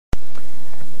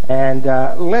And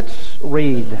let's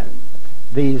read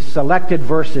these selected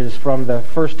verses from the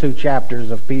first two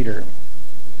chapters of Peter.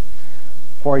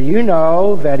 For you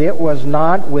know that it was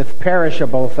not with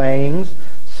perishable things,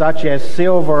 such as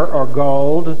silver or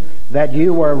gold, that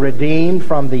you were redeemed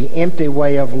from the empty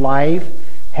way of life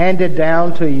handed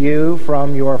down to you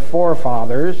from your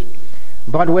forefathers,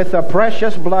 but with the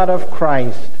precious blood of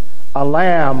Christ, a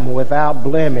lamb without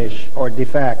blemish or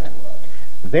defect.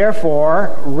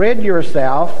 Therefore, rid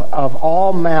yourself of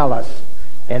all malice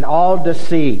and all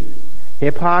deceit,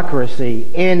 hypocrisy,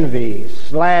 envy,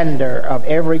 slander of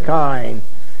every kind.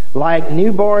 Like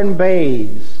newborn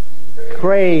babes,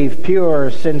 crave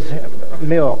pure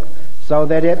milk, so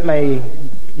that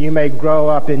you may grow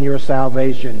up in your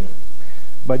salvation.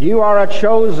 But you are a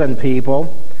chosen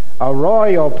people, a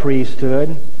royal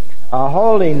priesthood, a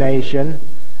holy nation,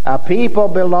 a people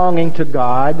belonging to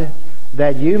God,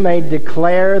 that you may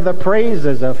declare the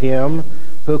praises of Him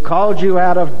who called you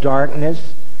out of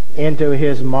darkness into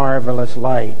His marvelous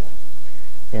light.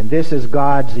 And this is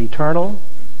God's eternal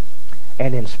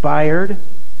and inspired,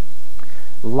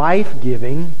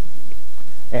 life-giving,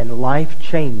 and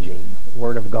life-changing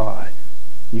Word of God.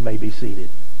 You may be seated.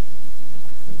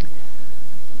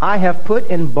 I have put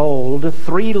in bold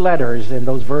 3 letters in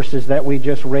those verses that we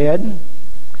just read.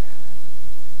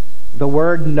 The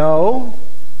word know,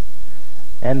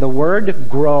 and the word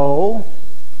grow,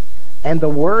 and the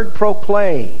word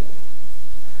proclaim.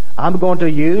 I'm going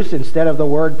to use, instead of the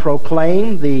word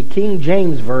proclaim, the King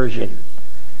James Version.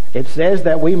 It says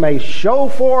that we may show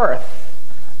forth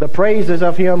the praises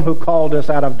of Him who called us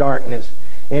out of darkness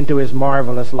into His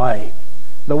marvelous light.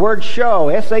 The word show,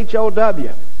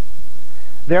 S-H-O-W.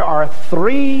 There are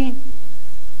 3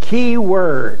 key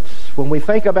words when we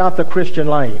think about the Christian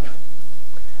life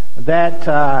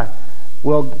that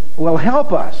will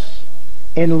help us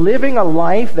in living a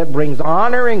life that brings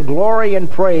honor and glory and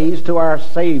praise to our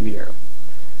Savior.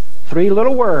 3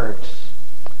 little words,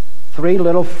 3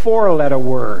 little 4-letter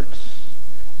words.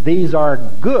 These are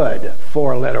good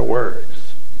 4-letter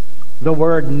words. The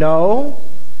word know,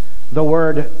 the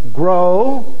word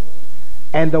grow,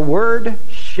 and the word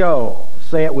show.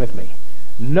 Say it with me.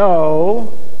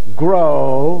 Know,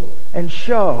 grow, and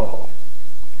show.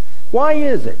 Why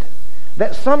is it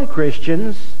that some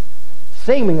Christians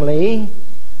seemingly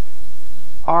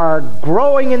are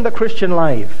growing in the Christian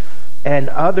life and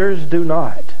others do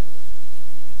not?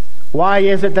 Why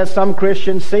is it that some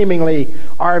Christians seemingly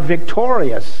are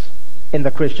victorious in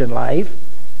the Christian life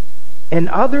and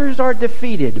others are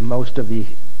defeated most of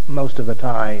the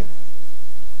time?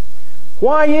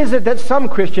 Why is it that some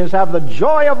Christians have the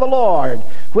joy of the Lord,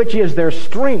 which is their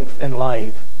strength in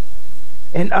life,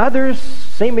 and others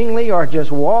seemingly are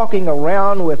just walking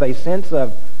around with a sense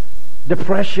of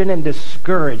depression and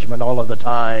discouragement all of the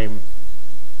time?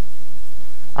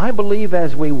 I believe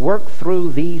as we work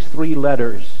through these 3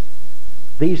 letters,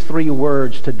 these 3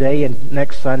 words today and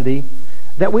next Sunday,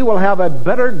 that we will have a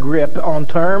better grip on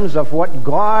terms of what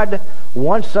God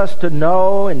wants us to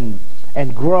know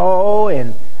and grow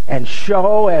and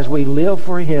show as we live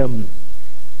for Him.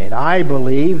 And I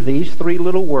believe these 3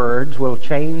 little words will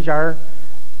change our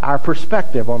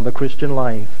perspective on the Christian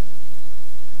life.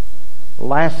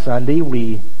 Last Sunday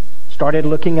we started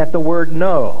looking at the word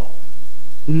know.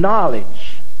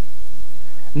 Knowledge.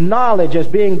 Knowledge as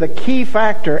being the key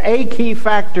factor, a key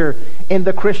factor in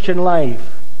the Christian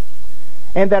life.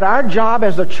 And that our job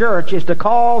as a church is to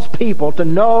cause people to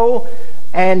know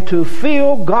and to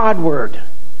feel Godward,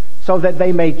 so that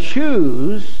they may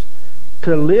choose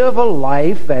to live a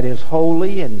life that is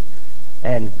holy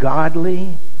and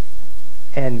godly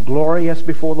and glorious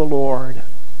before the Lord.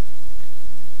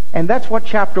 And that's what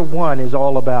chapter 1 is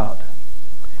all about.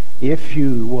 If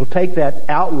you will take that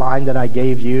outline that I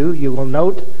gave you, you will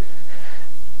note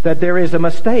that there is a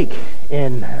mistake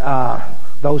in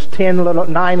those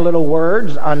 9 little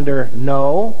words under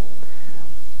know.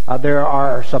 There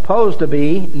are supposed to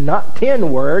be not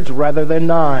 10 words rather than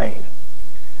 9.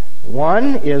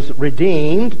 1 is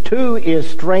redeemed, 2 is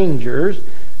strangers,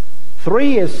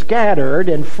 3 is scattered,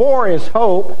 and 4 is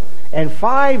hope, and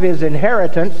 5 is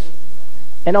inheritance.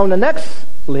 And on the next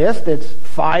list, it's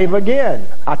 5 again.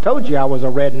 I told you I was a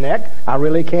redneck. I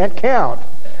really can't count.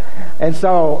 And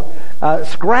so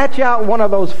scratch out one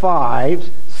of those 5s.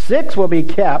 6 will be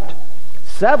kept.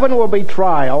 7 will be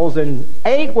trials, and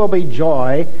 8 will be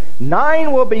joy,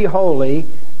 9 will be holy,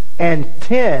 and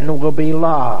 10 will be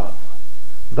love.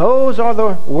 Those are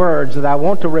the words that I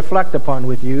want to reflect upon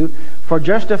with you for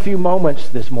just a few moments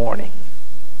this morning.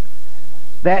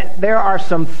 That there are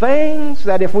some things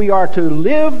that if we are to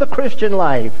live the Christian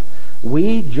life,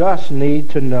 we just need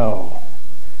to know.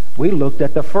 We looked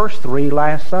at the first three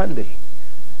last Sunday.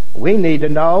 We need to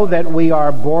know that we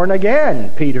are born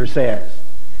again, Peter says.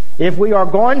 If we are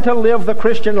going to live the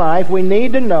Christian life, we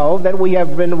need to know that we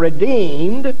have been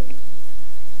redeemed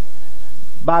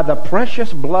by the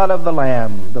precious blood of the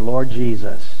Lamb, the Lord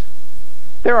Jesus.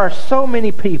 There are so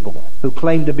many people who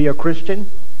claim to be a Christian.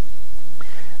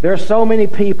 There are so many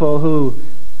people who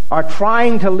are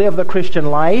trying to live the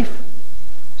Christian life.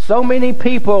 So many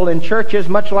people in churches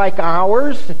much like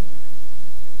ours,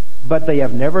 but they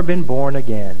have never been born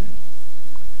again.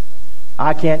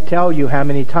 I can't tell you how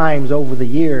many times over the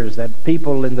years that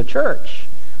people in the church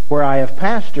where I have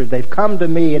pastored, they've come to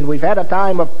me and we've had a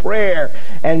time of prayer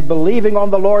and believing on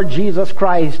the Lord Jesus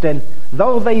Christ. And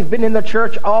though they've been in the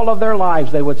church all of their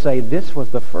lives, they would say this was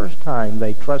the first time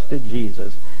they trusted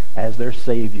Jesus as their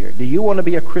Savior. Do you want to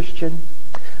be a Christian?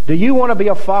 Do you want to be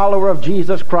a follower of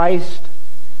Jesus Christ?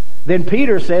 Then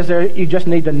Peter says you just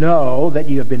need to know that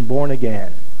you have been born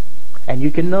again. And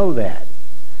you can know that.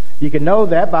 You can know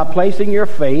that by placing your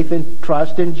faith and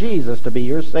trust in Jesus to be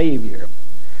your Savior.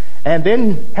 And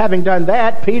then, having done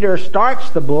that, Peter starts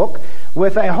the book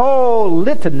with a whole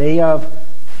litany of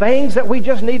things that we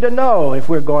just need to know if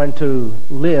we're going to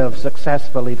live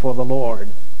successfully for the Lord.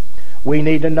 We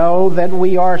need to know that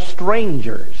we are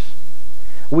strangers.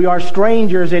 We are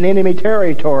strangers in enemy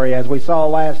territory, as we saw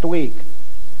last week.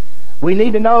 We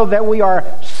need to know that we are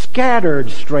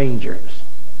scattered strangers.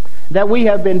 That we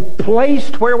have been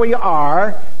placed where we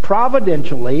are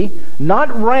providentially,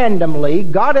 not randomly.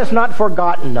 God has not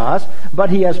forgotten us, but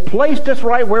He has placed us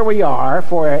right where we are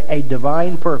for a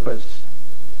divine purpose.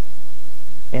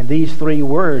 And these three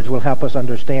words will help us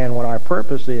understand what our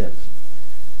purpose is,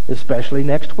 especially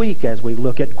next week as we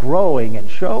look at growing and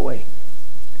showing.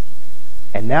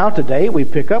 And now today we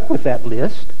pick up with that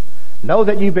list. Know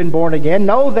that you've been born again.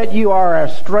 Know that you are a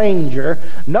stranger.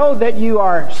 Know that you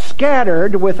are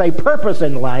scattered with a purpose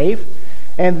in life.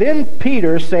 And then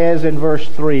Peter says in verse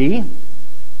 3,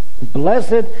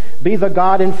 Blessed be the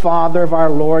God and Father of our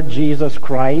Lord Jesus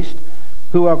Christ,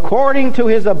 who according to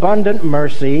His abundant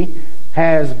mercy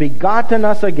has begotten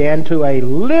us again to a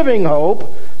living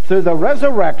hope through the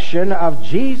resurrection of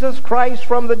Jesus Christ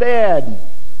from the dead.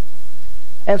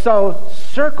 And so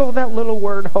circle that little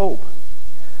word hope.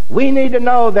 We need to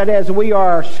know that as we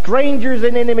are strangers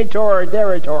in enemy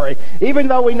territory, even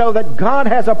though we know that God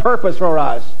has a purpose for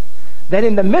us, that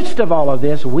in the midst of all of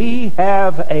this, we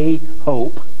have a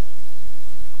hope.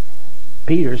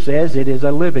 Peter says it is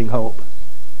a living hope.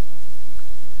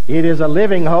 It is a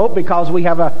living hope because we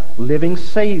have a living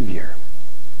Savior,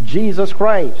 Jesus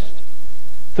Christ.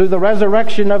 Through the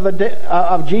resurrection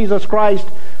of Jesus Christ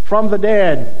from the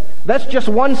dead. That's just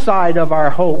one side of our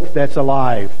hope that's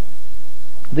alive.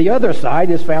 The other side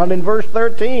is found in verse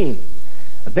 13.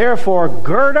 Therefore,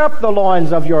 gird up the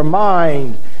loins of your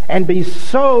mind and be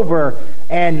sober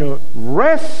and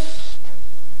rest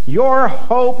your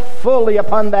hope fully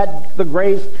upon the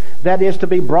grace that is to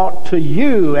be brought to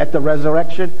you at the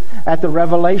resurrection, at the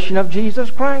revelation of Jesus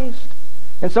Christ.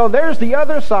 And so there's the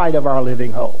other side of our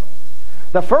living hope.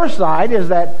 The first side is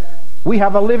that we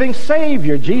have a living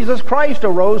Savior. Jesus Christ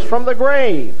arose from the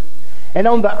grave. And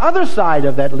on the other side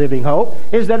of that living hope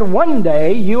is that one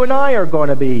day you and I are going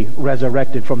to be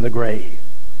resurrected from the grave.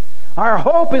 Our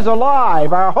hope is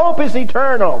alive. Our hope is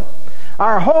eternal.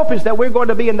 Our hope is that we're going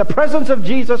to be in the presence of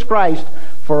Jesus Christ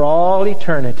for all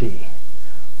eternity.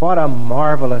 What a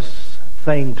marvelous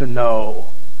thing to know.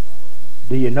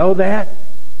 Do you know that?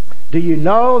 Do you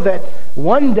know that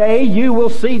one day you will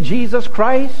see Jesus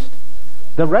Christ,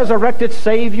 the resurrected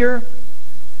Savior?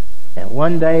 And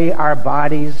one day our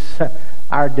bodies,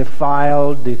 our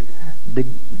defiled,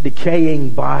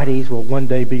 decaying bodies will one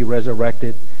day be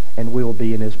resurrected and we will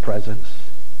be in His presence.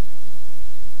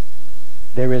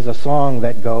 There is a song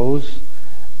that goes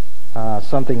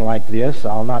something like this.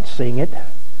 I'll not sing it.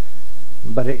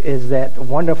 But it is that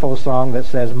wonderful song that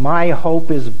says, My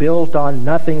hope is built on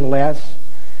nothing less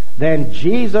than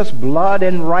Jesus' blood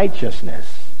and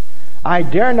righteousness. I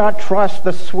dare not trust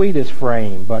the sweetest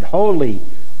frame, but wholly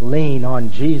lean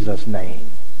on Jesus' name.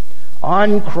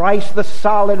 On Christ the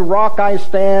solid rock I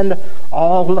stand,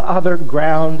 all other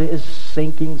ground is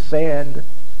sinking sand.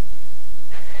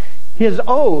 His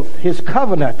oath, His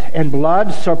covenant and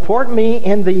blood support me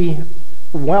in the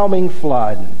whelming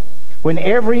flood. When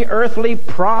every earthly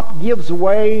prop gives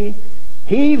way,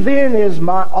 He then is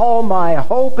all my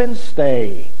hope and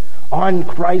stay. On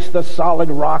Christ the solid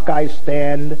rock I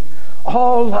stand,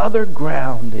 all other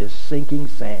ground is sinking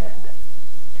sand.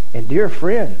 And dear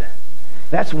friend,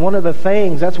 that's one of the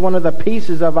things, that's one of the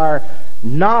pieces of our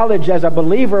knowledge as a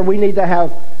believer we need to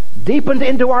have deepened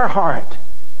into our heart.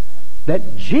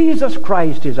 that Jesus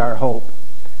Christ is our hope.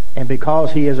 And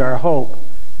because He is our hope,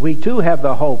 we too have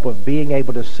the hope of being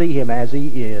able to see Him as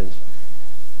He is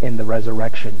in the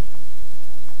resurrection.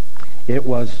 It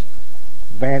was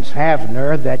Vance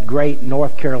Havner, that great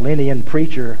North Carolinian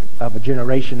preacher of a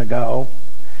generation ago,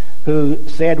 who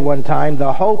said one time,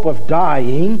 "The hope of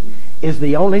dying is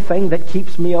the only thing that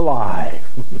keeps me alive."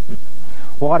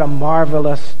 What a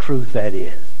marvelous truth that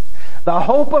is. The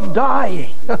hope of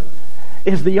dying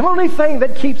is the only thing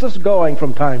that keeps us going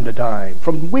from time to time,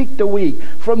 from week to week,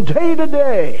 from day to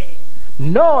day,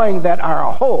 knowing that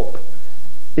our hope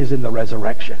is in the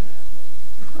resurrection.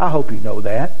 I hope you know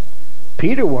that.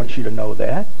 Peter wants you to know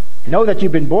that. Know that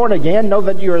you've been born again. Know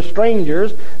that you're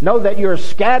strangers. Know that you're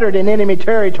scattered in enemy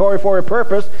territory for a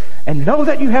purpose. And know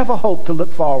that you have a hope to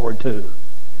look forward to.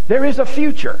 There is a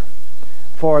future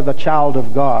for the child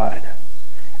of God.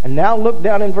 And now look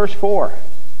down in verse 4.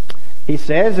 He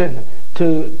says,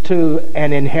 to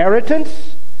an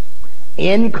inheritance,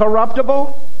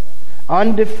 incorruptible,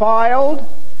 undefiled,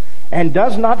 and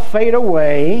does not fade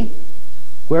away.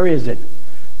 Where is it?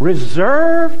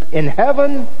 Reserved in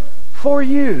heaven for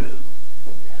you.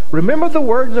 Remember the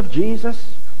words of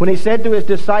Jesus when He said to His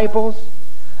disciples,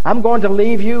 "I'm going to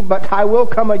leave you, but I will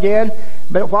come again.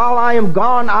 But while I am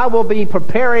gone, I will be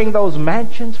preparing those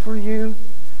mansions for you."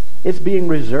 It's being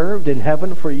reserved in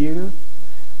heaven for you.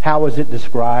 How is it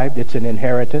described? It's an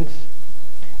inheritance.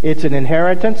 It's an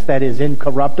inheritance that is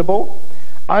incorruptible,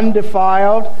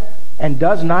 undefiled, and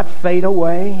does not fade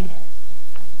away.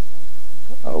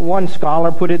 One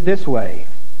scholar put it this way.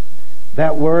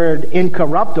 That word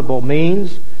incorruptible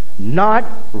means not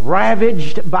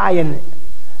ravaged by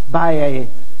a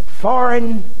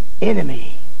foreign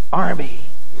enemy army.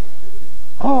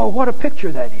 Oh, what a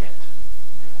picture that is.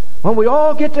 When we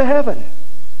all get to heaven,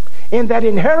 in that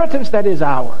inheritance that is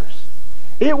ours,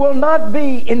 it will not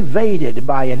be invaded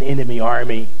by an enemy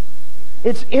army.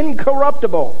 It's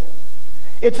incorruptible.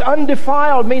 It's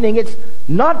undefiled, meaning it's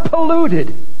not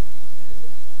polluted.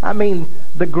 I mean,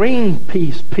 the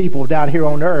Greenpeace people down here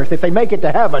on earth, if they make it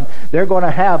to heaven, they're going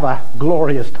to have a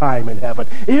glorious time in heaven.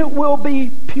 It will be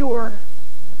pure,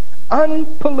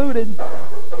 unpolluted,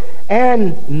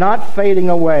 and not fading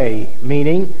away,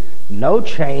 meaning no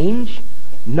change,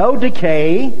 no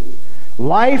decay.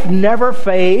 Life never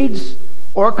fades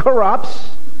or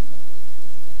corrupts.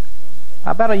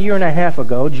 About a year and a half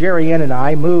ago, Jerry Ann and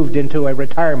I moved into a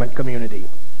retirement community.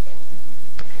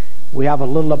 We have a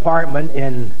little apartment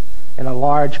in a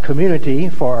large community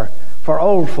for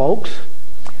old folks.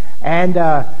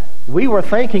 And we were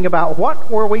thinking about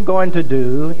what were we going to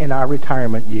do in our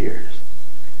retirement years.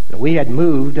 We had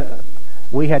moved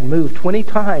 20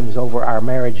 times over our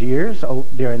marriage years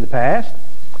during the past.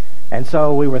 And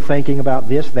so we were thinking about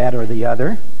this, that, or the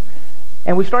other.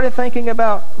 And we started thinking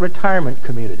about retirement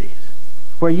communities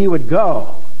where you would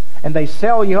go and they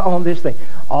sell you on this thing.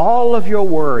 All of your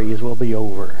worries will be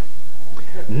over.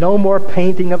 No more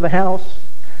painting of the house.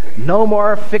 No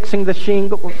more fixing the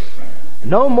shingles.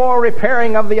 No more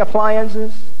repairing of the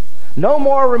appliances. No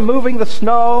more removing the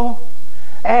snow.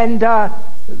 And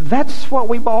that's what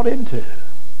we bought into.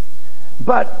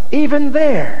 But even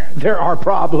there are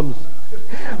problems.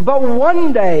 But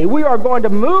one day we are going to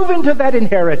move into that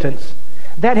inheritance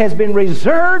that has been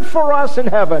reserved for us in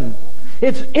heaven.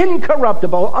 It's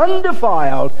incorruptible,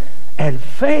 undefiled, and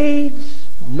fades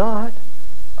not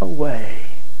away.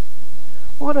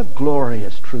 What a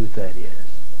glorious truth that is.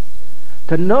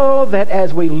 To know that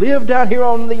as we live down here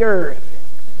on the earth,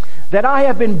 that I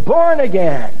have been born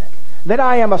again, that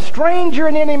I am a stranger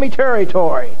in enemy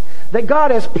territory, that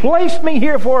God has placed me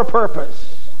here for a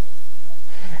purpose,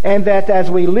 and that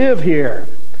as we live here,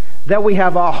 that we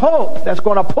have a hope that's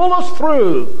going to pull us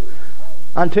through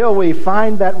until we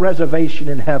find that reservation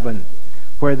in heaven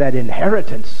where that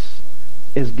inheritance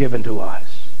is given to us.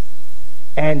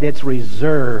 And it's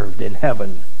reserved in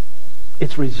heaven.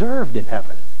 It's reserved in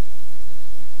heaven.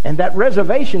 And that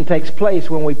reservation takes place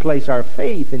when we place our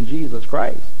faith in Jesus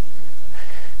Christ.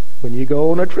 When you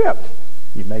go on a trip,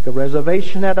 you make a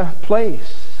reservation at a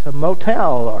place, a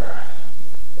motel, or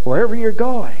wherever you're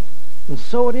going. And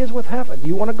so it is with heaven.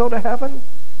 You want to go to heaven?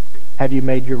 Have you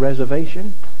made your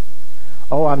reservation?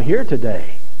 Oh, I'm here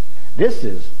today. This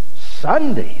is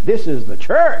Sunday. This is the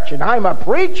church, and I'm a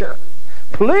preacher.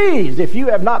 Please, if you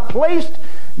have not placed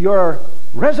your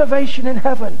reservation in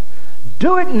heaven,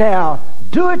 do it now.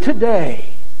 Do it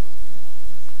today.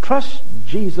 Trust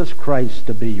Jesus Christ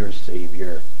to be your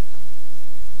Savior.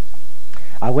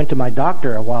 I went to my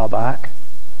doctor a while back.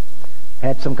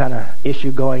 Had some kind of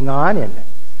issue going on, and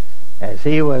as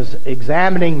he was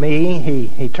examining me,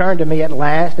 he turned to me at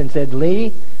last and said,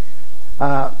 "Lee,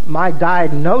 my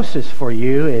diagnosis for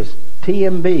you is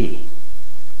TMB.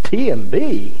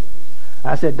 TMB?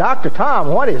 I said, Dr. Tom,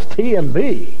 what is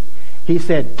TMB? He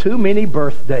said, too many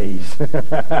birthdays.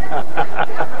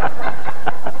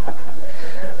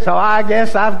 So I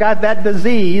guess I've got that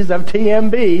disease of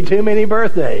TMB, too many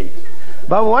birthdays.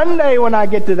 But one day when I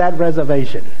get to that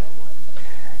reservation,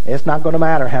 it's not going to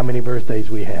matter how many birthdays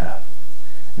we have.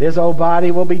 This old body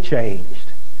will be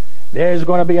changed. There's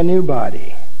going to be a new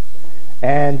body.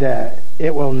 And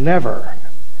it will never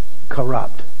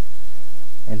corrupt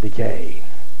and decay.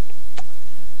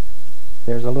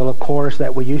 There's a little chorus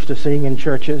that we used to sing in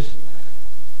churches.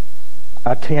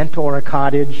 A tent or a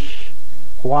cottage,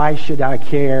 why should I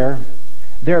care?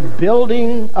 They're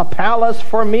building a palace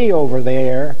for me over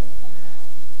there.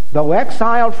 Though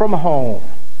exiled from home,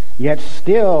 yet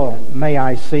still may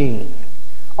I sing.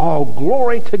 All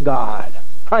glory to God.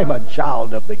 I'm a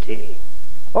child of the King.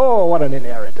 Oh, what an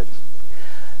inheritance.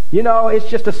 You know, it's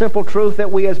just a simple truth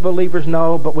that we as believers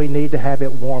know, but we need to have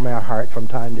it warm our heart from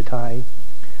time to time.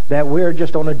 That we're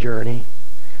just on a journey.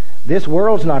 This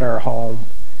world's not our home.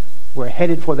 We're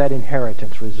headed for that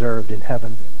inheritance reserved in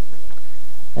heaven.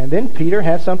 And then Peter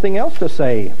has something else to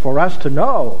say for us to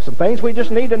know. Some things we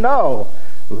just need to know.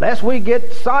 Lest we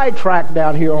get sidetracked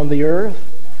down here on the earth.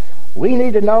 We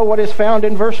need to know what is found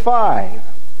in verse 5.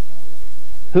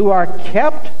 Who are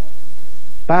kept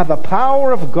by the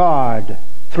power of God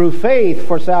through faith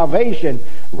for salvation,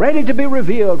 ready to be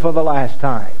revealed for the last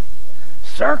time.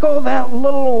 Circle that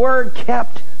little word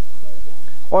kept.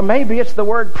 Or maybe it's the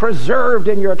word preserved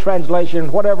in your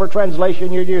translation, whatever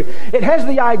translation you use. It has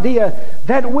the idea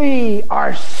that we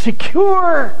are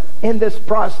secure in this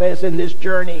process, in this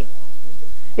journey.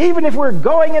 Even if we're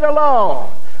going it alone,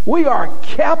 we are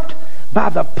kept by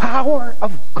the power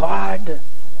of God.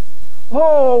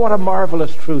 Oh, what a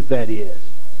marvelous truth that is.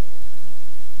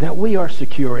 That we are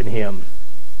secure in Him.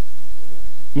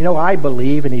 You know, I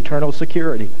believe in eternal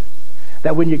security.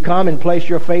 That when you come and place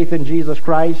your faith in Jesus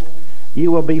Christ,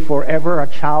 you will be forever a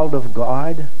child of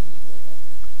God.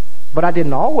 But I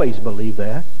didn't always believe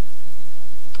that.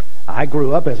 I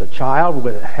grew up as a child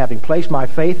with having placed my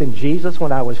faith in Jesus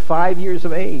when I was 5 years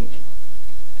of age.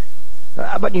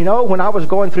 But you know, when I was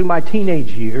going through my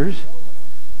teenage years,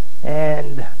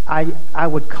 and I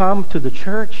would come to the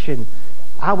church and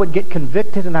I would get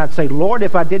convicted and I'd say, Lord,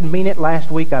 if I didn't mean it last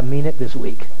week, I mean it this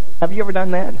week. Have you ever done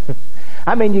that?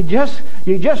 I mean, you just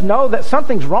know that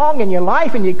something's wrong in your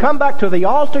life, and you come back to the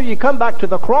altar, you come back to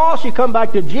the cross, you come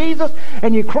back to Jesus,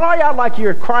 and you cry out like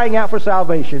you're crying out for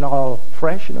salvation, all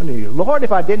fresh and anew. Lord,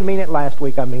 if I didn't mean it last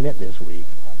week, I mean it this week.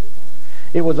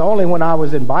 It was only when I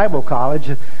was in Bible college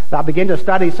that I began to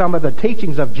study some of the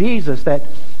teachings of Jesus that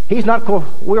He's not.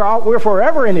 We're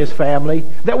forever in His family.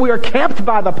 That we are kept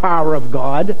by the power of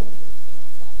God.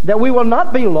 That we will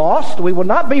not be lost. We will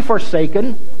not be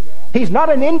forsaken. He's not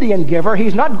an Indian giver.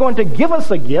 He's not going to give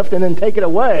us a gift and then take it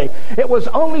away. It was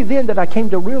only then that I came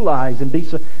to realize and be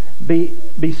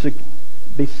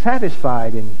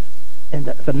satisfied in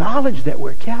the knowledge that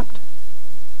we're kept.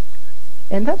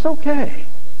 And that's okay.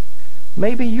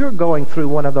 Maybe you're going through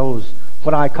one of those,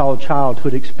 what I call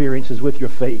childhood experiences with your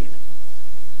faith,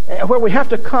 where we have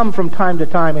to come from time to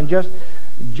time and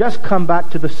just come back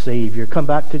to the Savior, come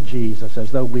back to Jesus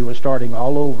as though we were starting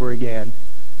all over again.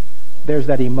 There's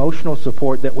that emotional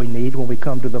support that we need when we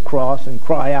come to the cross and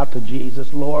cry out to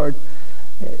Jesus, Lord,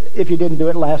 if you didn't do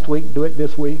it last week, do it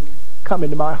this week. Come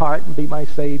into my heart and be my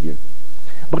Savior.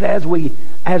 But as we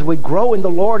grow in the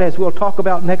Lord, as we'll talk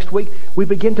about next week, we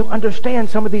begin to understand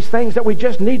some of these things that we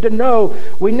just need to know.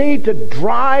 We need to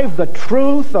drive the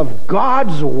truth of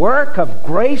God's work of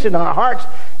grace in our hearts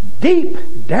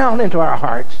deep down into our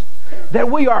hearts, that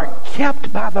we are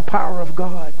kept by the power of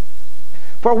God.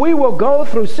 For we will go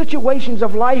through situations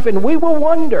of life and we will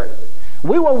wonder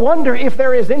if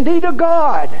there is indeed a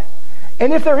God.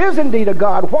 And if there is indeed a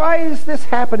God, why is this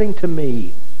happening to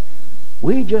me?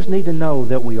 We just need to know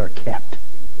that we are kept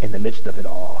in the midst of it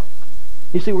all.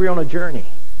 You see, we're on a journey.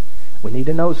 We need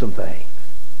to know some things.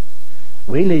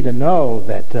 We need to know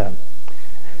that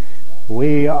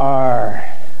we are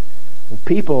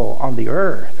people on the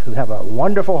earth who have a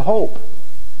wonderful hope,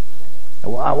 a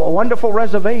wonderful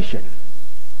reservation.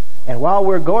 And while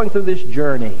we're going through this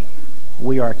journey,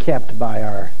 we are kept by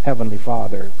our Heavenly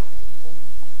Father.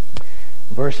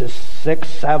 Verses 6,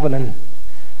 7,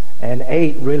 and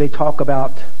 8 really talk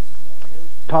about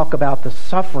the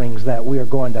sufferings that we are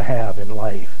going to have in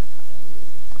life.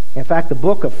 In fact, the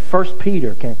book of 1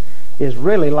 Peter is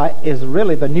really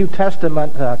the New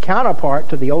Testament counterpart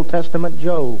to the Old Testament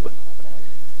Job.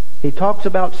 He talks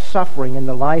about suffering in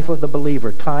the life of the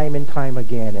believer time and time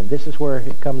again, and this is where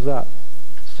it comes up.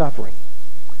 Suffering.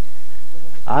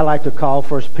 I like to call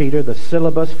 1 Peter the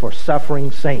syllabus for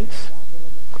suffering saints.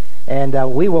 And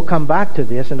we will come back to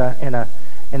this in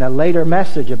a later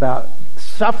message about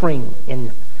suffering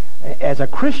as a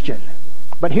Christian.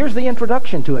 But here's the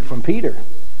introduction to it from Peter.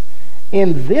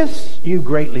 In this you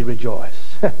greatly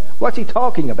rejoice. What's he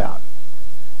talking about?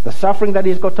 The suffering that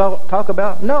he's going to talk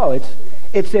about? No,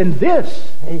 it's in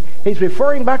this. He's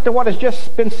referring back to what has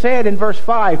just been said in verse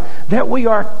 5, that we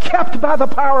are kept by the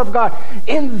power of God.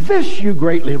 In this you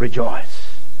greatly rejoice.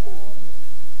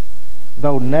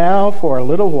 Though now for a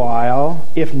little while,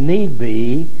 if need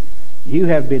be, you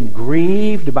have been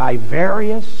grieved by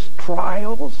various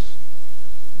trials.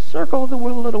 Circle the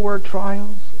little word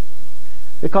trials.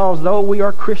 Because though we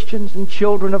are Christians and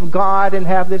children of God and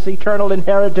have this eternal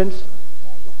inheritance,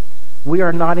 we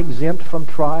are not exempt from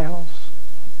trials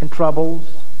and troubles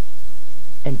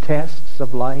and tests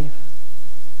of life.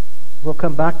 We'll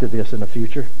come back to this in a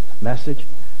future message.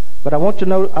 But I want you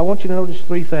to notice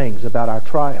three things about our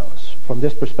trials from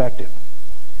this perspective.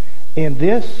 In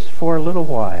this, for a little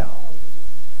while,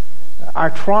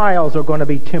 our trials are going to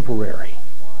be temporary.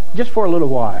 Just for a little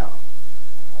while.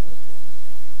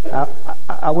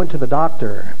 I went to the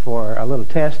doctor for a little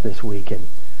test this week, and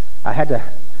I had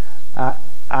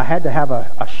to have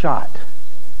a shot.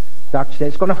 Doctor said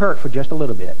it's going to hurt for just a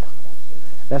little bit.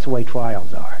 That's the way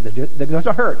trials are. They're going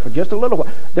to hurt for just a little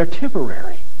while. They're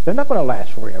temporary. They're not going to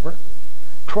last forever.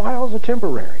 Trials are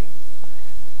temporary.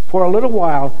 For a little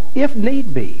while, if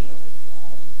need be.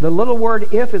 The little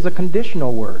word "if" is a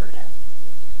conditional word.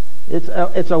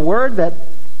 It's a word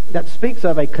that speaks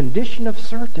of a condition of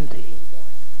certainty.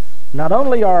 Not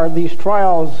only are these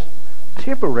trials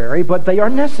temporary, but they are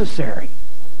necessary.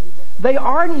 They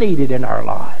are needed in our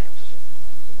lives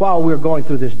while we're going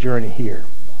through this journey here.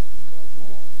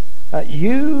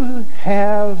 You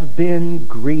have been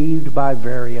grieved by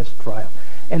various trials.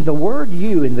 And the word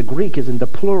 "you" in the Greek is in the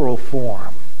plural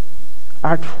form.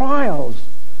 Our trials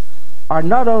are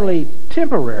not only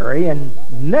temporary and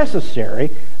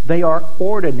necessary, they are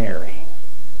ordinary.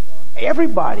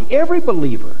 Everybody, every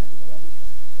believer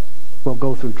will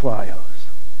go through trials.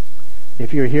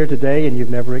 If you're here today and you've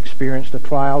never experienced a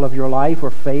trial of your life or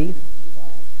faith,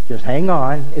 just hang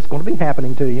on. It's going to be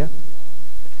happening to you.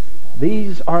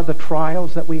 These are the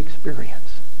trials that we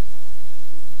experience.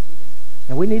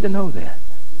 And we need to know that.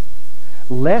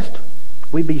 Lest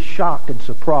we be shocked and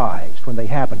surprised when they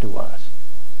happen to us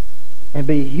and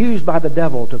be used by the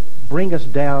devil to bring us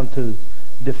down to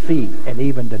defeat and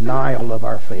even denial of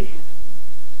our faith.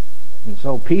 And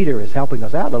so Peter is helping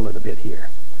us out a little bit here.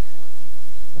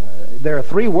 There are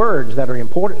three words that are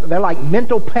important. They're like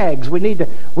mental pegs we need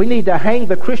to hang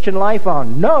the Christian life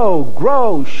on. Know,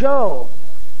 grow, show.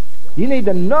 You need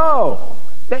to know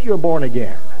that you're born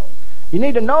again. You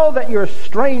need to know that you're a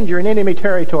stranger in enemy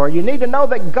territory. You need to know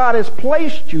that God has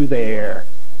placed you there.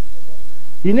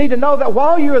 You need to know that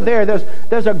while you're there,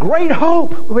 there's a great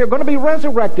hope. We're going to be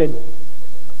resurrected.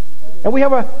 And we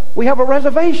have a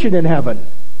reservation in heaven.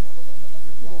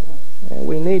 And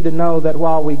we need to know that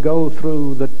while we go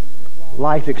through the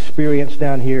life experience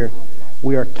down here,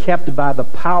 we are kept by the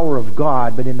power of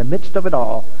God. But in the midst of it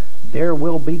all, there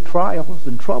will be trials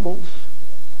and troubles.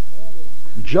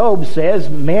 Job says,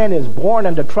 man is born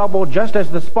into trouble just as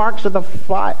the sparks of the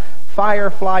fire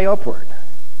fly upward.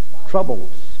 Troubles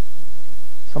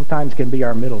sometimes can be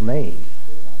our middle name.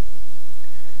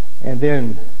 And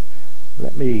then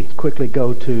let me quickly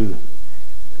go to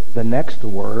the next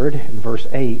word in verse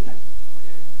 8.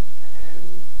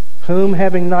 Whom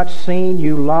having not seen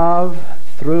you love,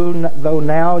 though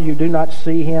now you do not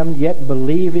see him, yet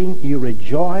believing you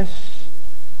rejoice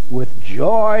with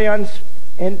joy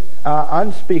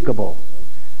unspeakable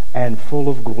and full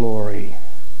of glory.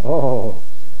 Oh,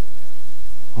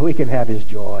 we can have his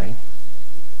joy.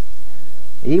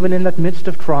 Even in the midst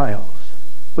of trials,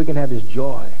 we can have his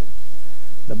joy.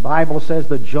 The Bible says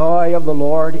the joy of the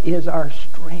Lord is our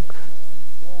strength.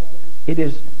 It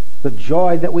is the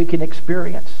joy that we can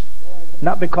experience.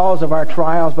 Not because of our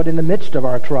trials, but in the midst of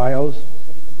our trials.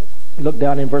 Look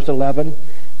down in verse 11, in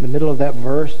the middle of that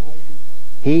verse.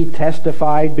 He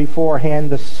testified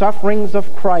beforehand the sufferings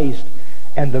of Christ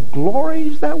and the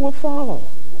glories that will follow.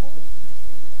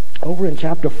 Over in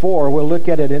chapter 4, we'll look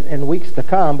at it in weeks to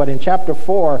come, but in chapter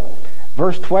 4,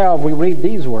 verse 12, we read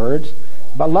these words.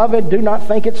 Beloved, do not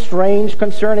think it strange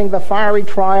concerning the fiery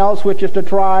trials which is to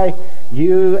try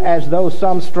you as though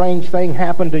some strange thing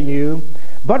happened to you.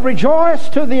 But rejoice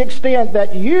to the extent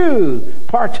that you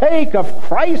partake of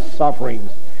Christ's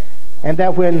sufferings, and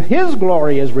that when his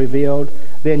glory is revealed,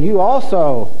 then you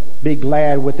also be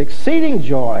glad with exceeding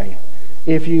joy.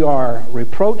 If you are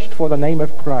reproached for the name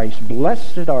of Christ,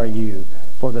 blessed are you,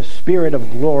 for the Spirit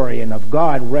of glory and of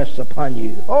God rests upon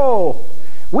you. Oh,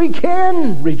 we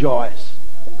can rejoice.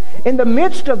 In the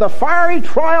midst of the fiery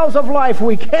trials of life,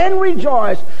 we can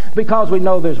rejoice because we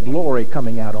know there's glory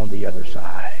coming out on the other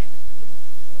side.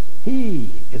 He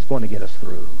is going to get us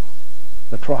through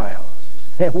the trials,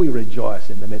 and we rejoice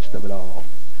in the midst of it all.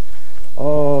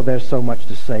 Oh, there's so much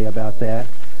to say about that.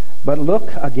 But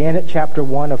look again at chapter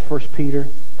 1 of 1 Peter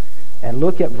and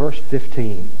look at verse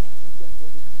 15.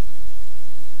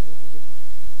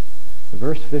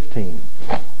 Verse 15.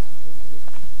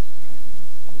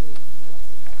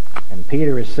 And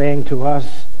Peter is saying to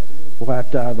us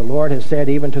what the Lord has said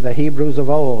even to the Hebrews of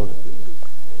old.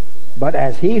 But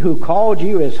as he who called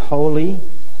you is holy,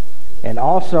 and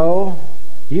also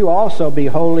you also be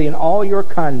holy in all your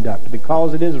conduct,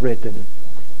 because it is written,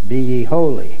 Be ye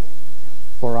holy,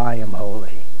 for I am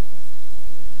holy.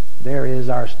 There is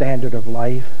our standard of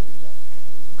life.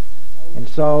 And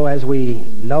so as we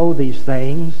know these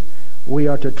things, we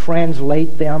are to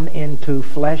translate them into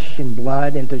flesh and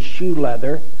blood, into shoe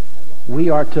leather. We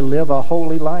are to live a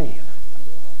holy life.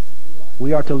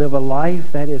 We are to live a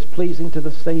life that is pleasing to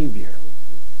the Savior.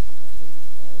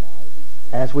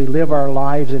 As we live our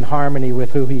lives in harmony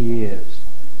with who He is,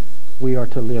 we are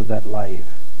to live that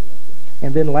life.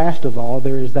 And then last of all,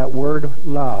 there is that word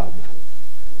love.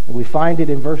 And we find it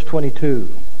in verse 22.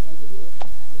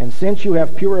 And since you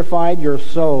have purified your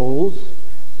souls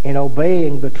in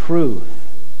obeying the truth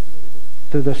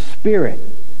through the Spirit,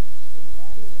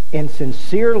 in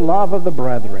sincere love of the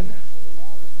brethren,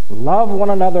 love one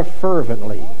another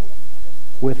fervently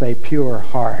with a pure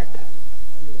heart.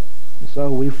 And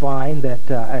so we find that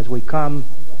as we come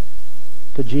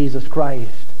to Jesus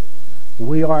Christ,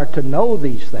 we are to know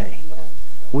these things.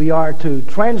 We are to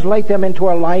translate them into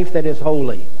a life that is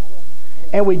holy.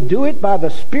 And we do it by the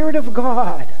Spirit of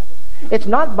God. It's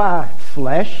not by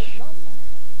flesh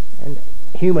and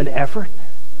human effort.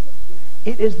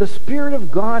 It is the Spirit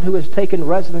of God who has taken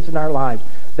residence in our lives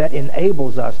that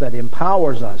enables us, that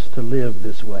empowers us to live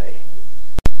this way.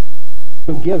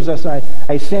 Who gives us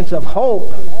a sense of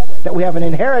hope that we have an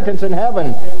inheritance in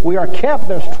heaven. We are kept,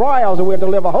 there's trials, and we have to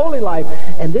live a holy life.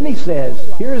 And then he says,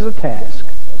 here's the task,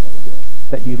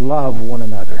 that you love one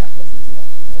another.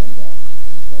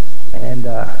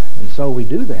 And so we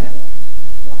do that.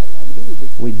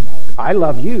 I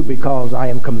love you because I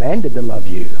am commanded to love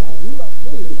you.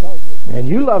 And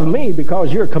you love me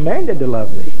because you're commanded to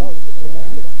love me.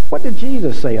 What did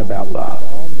Jesus say about love?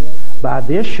 By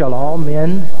this shall all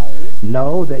men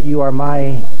know that you are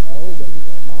my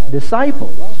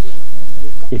disciples,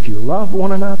 if you love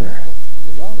one another.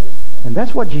 And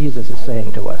that's what Jesus is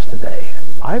saying to us today.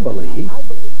 I believe.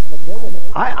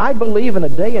 I believe in a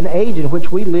day and age in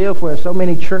which we live where so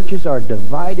many churches are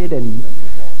divided and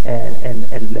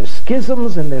there's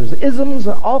schisms and there's isms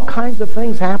and all kinds of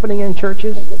things happening in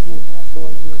churches.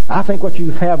 I think what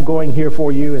you have going here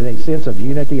for you is a sense of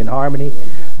unity and harmony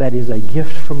that is a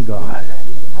gift from God.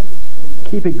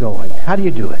 Keep it going. How do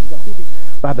you do it?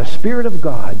 By the Spirit of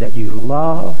God, that you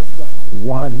love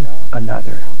one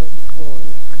another.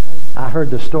 I heard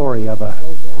the story of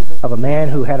a man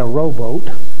who had a rowboat,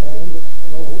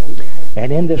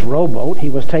 and in this rowboat he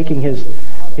was taking his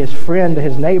friend,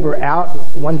 his neighbor, out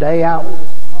one day out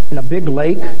in a big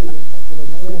lake.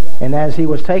 And as he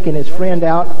was taking his friend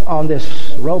out on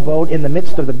this rowboat in the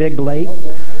midst of the big lake,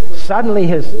 suddenly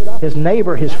his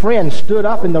neighbor, his friend, stood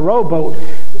up in the rowboat,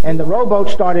 and the rowboat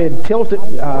started tilted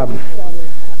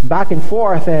back and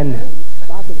forth, and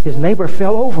his neighbor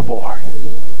fell overboard.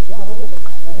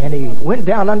 And he went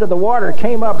down under the water,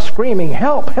 came up screaming,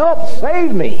 "Help, help,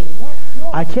 save me.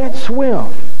 I can't swim."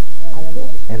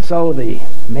 And so the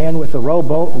man with the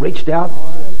rowboat reached out,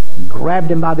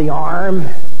 grabbed him by the arm.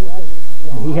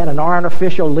 He had an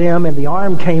artificial limb, and the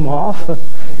arm came off,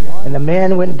 and the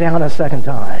man went down a second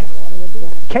time.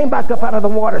 Came back up out of the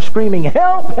water screaming,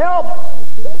 "Help, help!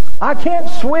 I can't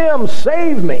swim,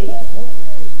 save me."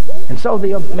 And so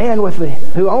the man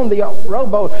who owned the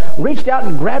rowboat reached out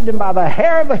and grabbed him by the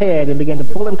hair of the head and began to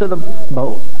pull him to the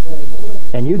boat.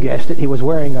 And you guessed it, he was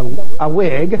wearing a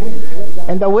wig,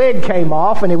 and the wig came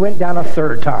off, and he went down a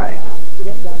third time.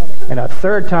 And a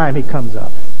third time he comes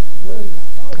up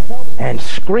and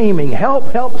screaming,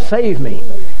 "Help, help, save me."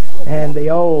 And the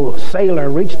old sailor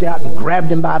reached out and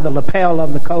grabbed him by the lapel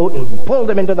of the coat and pulled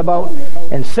him into the boat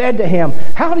and said to him,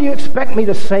 "How do you expect me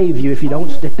to save you if you don't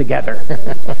stick together?"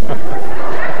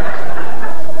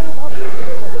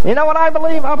 You know what I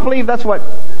believe? I believe that's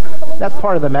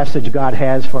part of the message God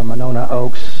has for Monona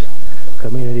Oaks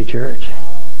Community Church.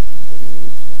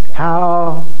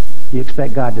 How you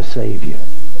expect God to save you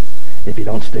if you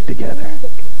don't stick together?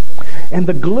 And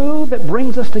the glue that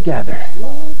brings us together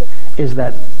is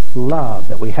that love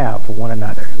that we have for one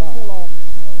another.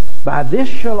 By this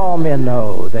shall all men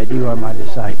know that you are my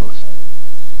disciples,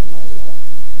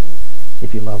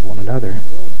 if you love one another.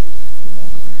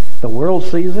 The world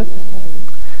sees it.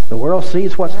 The world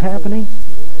sees what's happening.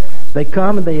 They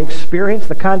come and they experience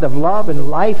the kind of love and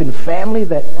life and family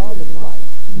that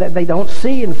they don't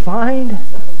see and find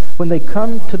when they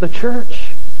come to the church.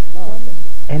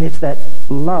 And it's that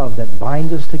love that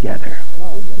binds us together.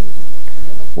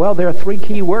 Well, there are three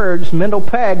key words, mental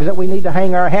pegs, that we need to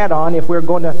hang our hat on if we're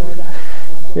going to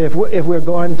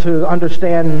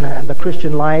understand the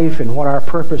Christian life and what our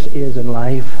purpose is in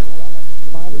life.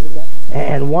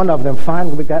 And one of them,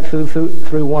 finally we got through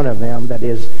one of them, that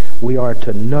is, we are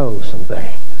to know some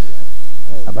things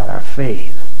about our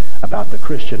faith, about the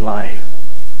Christian life.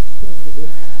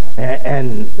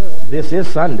 And this is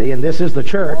Sunday, and this is the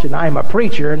church, and I'm a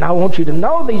preacher, and I want you to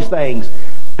know these things.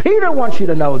 Peter wants you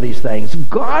to know these things.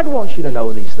 God wants you to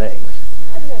know these things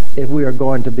if we are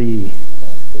going to be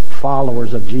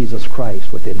followers of Jesus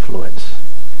Christ with influence.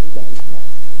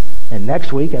 And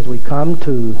next week, as we come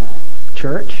to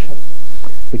church,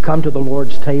 we come to the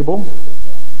Lord's table,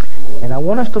 and I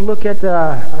want us to look at,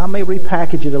 I may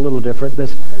repackage it a little different,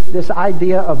 this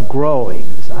idea of growing,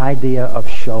 this idea of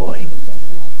showing.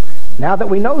 Now that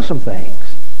we know some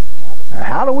things,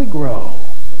 how do we grow?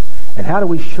 And how do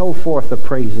we show forth the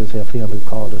praises of Him who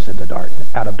called us into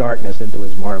darkness, out of darkness into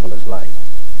His marvelous light?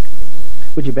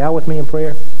 Would you bow with me in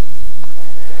prayer?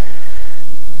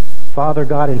 Father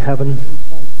God in heaven,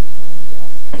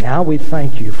 now we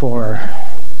thank you for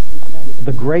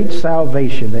the great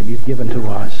salvation that you've given to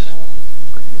us.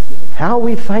 How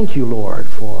we thank you, Lord,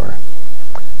 for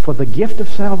the gift of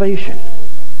salvation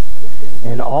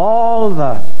and all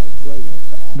the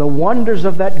wonders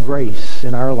of that grace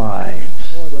in our lives.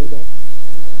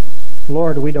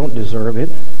 Lord, we don't deserve it.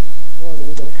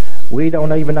 We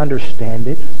don't even understand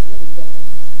it.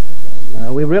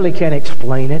 We really can't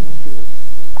explain it,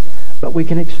 but we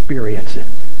can experience it.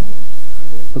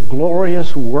 The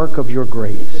glorious work of your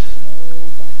grace.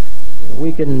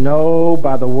 We can know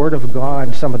by the Word of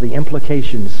God some of the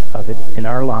implications of it in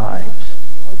our lives.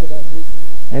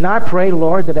 And I pray,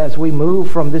 Lord, that as we move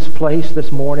from this place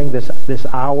this morning, this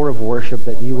hour of worship,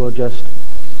 that you will just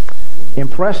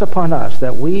impress upon us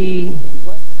that we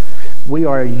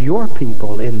are your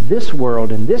people in this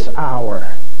world, in this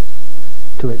hour,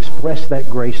 to express that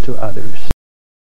grace to others.